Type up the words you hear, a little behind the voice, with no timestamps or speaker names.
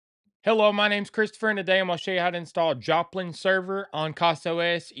Hello, my name's Christopher, and today I'm going to show you how to install Joplin server on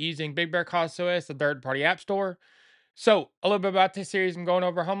CasaOS using BigBearCasaOS, the third-party app store. So, a little bit about this series, I'm going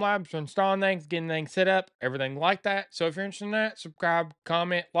over home labs, installing things, getting things set up, everything like that. So if you're interested in that, subscribe,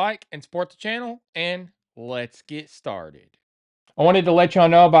 comment, like, and support the channel, and let's get started. I wanted to let y'all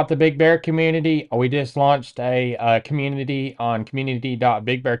know about the Big Bear community. We just launched a community on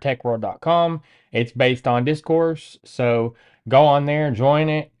community.bigbeartechworld.com. It's based on discourse, so go on there, join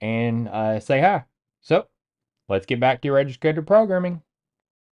it, and say hi. So, let's get back to your registered programming.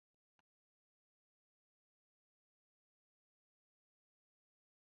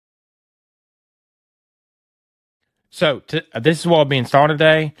 So, this is what will be installed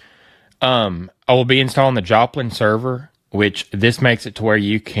today. I will be installing the Joplin server, which this makes it to where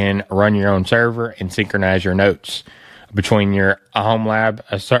you can run your own server and synchronize your notes between your home lab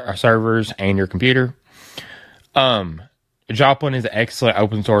servers and your computer. Joplin is an excellent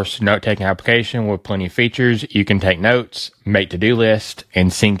open source note-taking application with plenty of features. You can take notes, make to-do lists,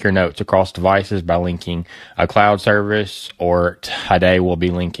 and sync your notes across devices by linking a cloud service, or today we'll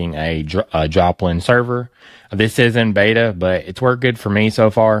be linking a Joplin server. This is in beta, but it's worked good for me so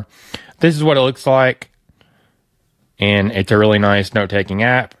far. This is what it looks like, and it's a really nice note-taking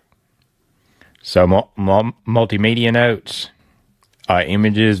app. So multimedia notes,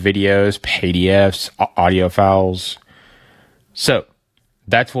 images, videos, PDFs, audio files. So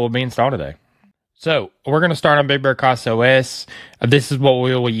that's what will be installed today. So we're going to start on BigBearCasaOS. This is what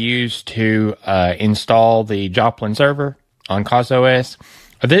we will use to install the Joplin server on CasaOS.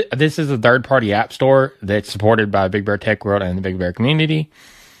 This is a third-party app store that's supported by Big Bear Tech World and the Big Bear community.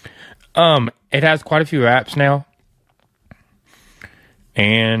 It has quite a few apps now.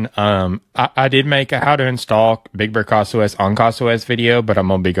 And I did make a how to install BigBearCasaOS on CasaOS video, but I'm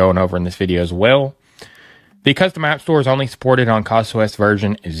going to be going over in this video as well. The custom app store is only supported on CasaOS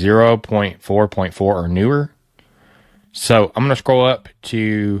version 0.4.4 or newer. So I'm going to scroll up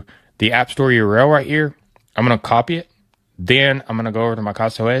to the app store URL right here. I'm going to copy it. Then I'm going to go over to my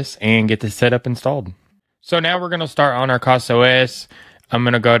CasaOS and get this set up installed. So now we're going to start on our CasaOS. I'm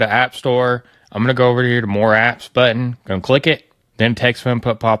going to go to App Store. I'm going to go over here to More Apps button. I'm going to click it. Then text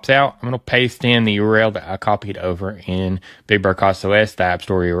input pops out. I'm going to paste in the URL that I copied over in BigBearCasaOS, the App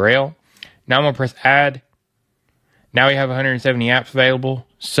Store URL. Now I'm going to press Add. Now we have 170 apps available.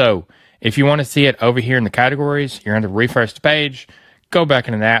 So if you want to see it over here in the categories, you're going to refresh the page, go back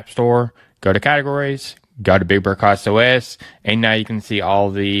into the App Store, go to Categories, go to BigBearCasaOS, and now you can see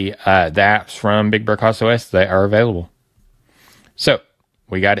all the apps from BigBearCasaOS that are available. So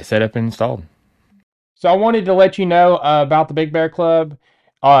we got it set up and installed. So I wanted to let you know about the Big Bear Club.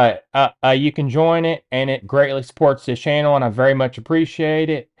 You can join it, and it greatly supports this channel, and I very much appreciate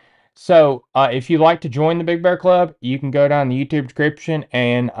it. So if you'd like to join the Big Bear Club, you can go down the YouTube description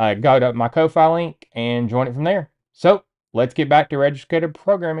and go to my Ko-Fi link and join it from there. So let's get back to registered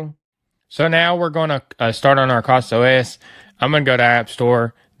programming. So now we're going to start on our CasaOS. I'm going to go to App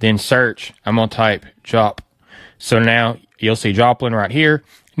Store, then search. I'm going to type Jop. So now you'll see Joplin right here.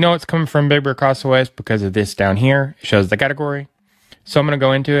 You know it's coming from BigBearCasaOS because of this down here. It shows the category. So I'm going to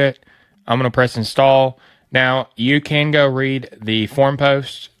go into it. I'm going to press install. Now you can go read the forum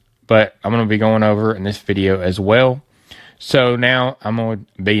post, but I'm going to be going over in this video as well. So now I'm going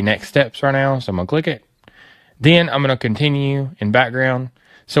to be next steps right now. So I'm going to click it. Then I'm going to continue in background.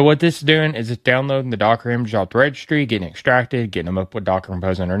 So what this is doing is it's downloading the Docker image off the registry, getting extracted, getting them up with Docker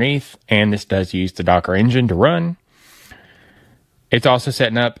Compose underneath. And this does use the Docker engine to run. It's also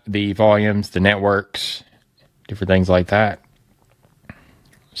setting up the volumes, the networks, different things like that.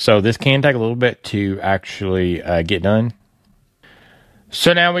 So this can take a little bit to actually get done.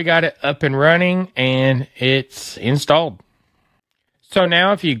 So now we got it up and running and it's installed. So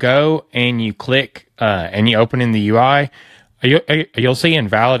now if you go and you click and you open in the UI, you'll see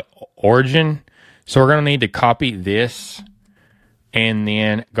invalid origin. So we're going to need to copy this and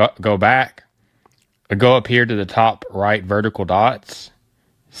then go back. Go up here to the top right vertical dots,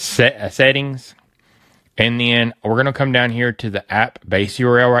 settings, and then we're going to come down here to the app base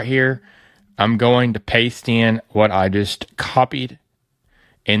URL right here. I'm going to paste in what I just copied.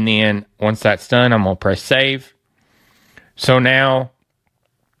 And then once that's done, I'm going to press save. So now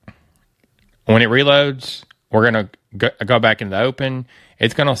when it reloads, we're going to go back into the open.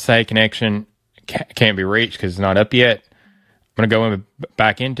 It's going to say connection can't be reached because it's not up yet. I'm going to go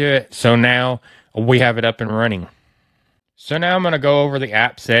back into it. So now we have it up and running. So now I'm going to go over the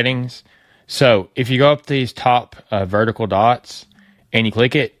app settings. So if you go up these top vertical dots and you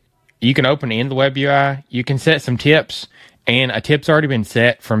click it, you can open in the web UI. You can set some tips, and a tip's already been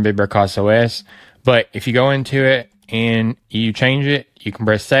set from BigBearCasaOS. But if you go into it and you change it, you can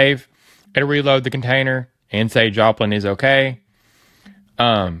press save. It'll reload the container and say Joplin is okay.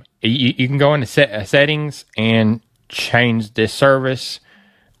 You can go into settings and change this service,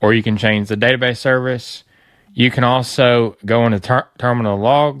 or you can change the database service. You can also go into terminal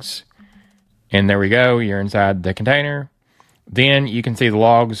logs, and there we go. You're inside the container. Then you can see the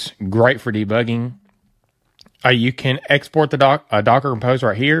logs, great for debugging. You can export the Docker Compose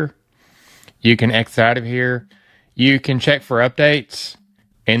right here. You can exit out of here. You can check for updates,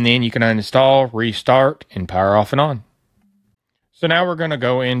 and then you can uninstall, restart, and power off and on. So now we're going to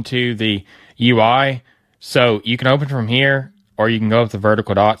go into the UI. So you can open from here, or you can go with the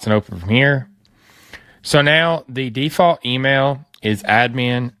vertical dots and open from here. So now the default email is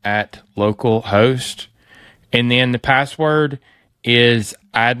admin@localhost, and then the password is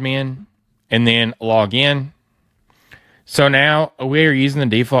admin, and then log in. So now we are using the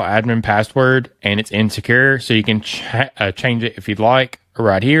default admin password, and it's insecure, so you can change it if you'd like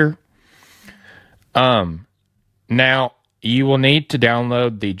right here. Now you will need to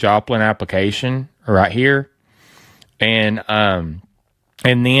download the Joplin application right here, and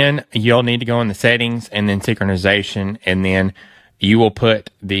then you'll need to go in the settings and then synchronization, and then you will put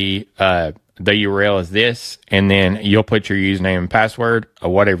the URL as this, and then you'll put your username and password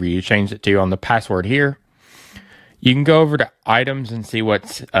or whatever you changed it to on the password here. You can go over to items and see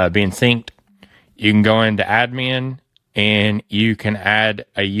what's being synced. You can go into admin and you can add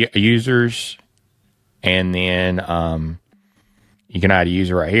a users, and then you can add a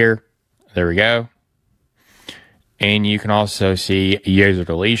user right here. There we go. And you can also see user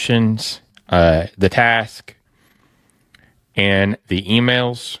deletions, the task, and the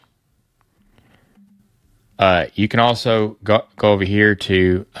emails. You can also go over here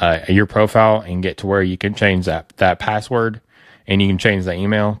to your profile and get to where you can change that password, and you can change the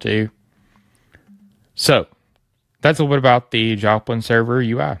email too. So that's a little bit about the Joplin server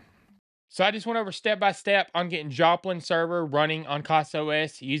UI. So I just went over step by step on getting Joplin server running on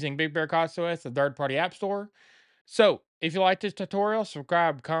CasaOS using BigBearCasaOS, the third-party app store. So if you like this tutorial,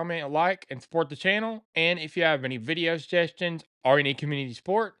 subscribe, comment, like, and support the channel. And if you have any video suggestions or any community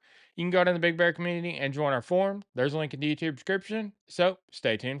support, you can go to the Big Bear community and join our forum. There's a link in the YouTube description. So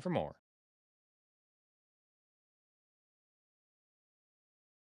stay tuned for more.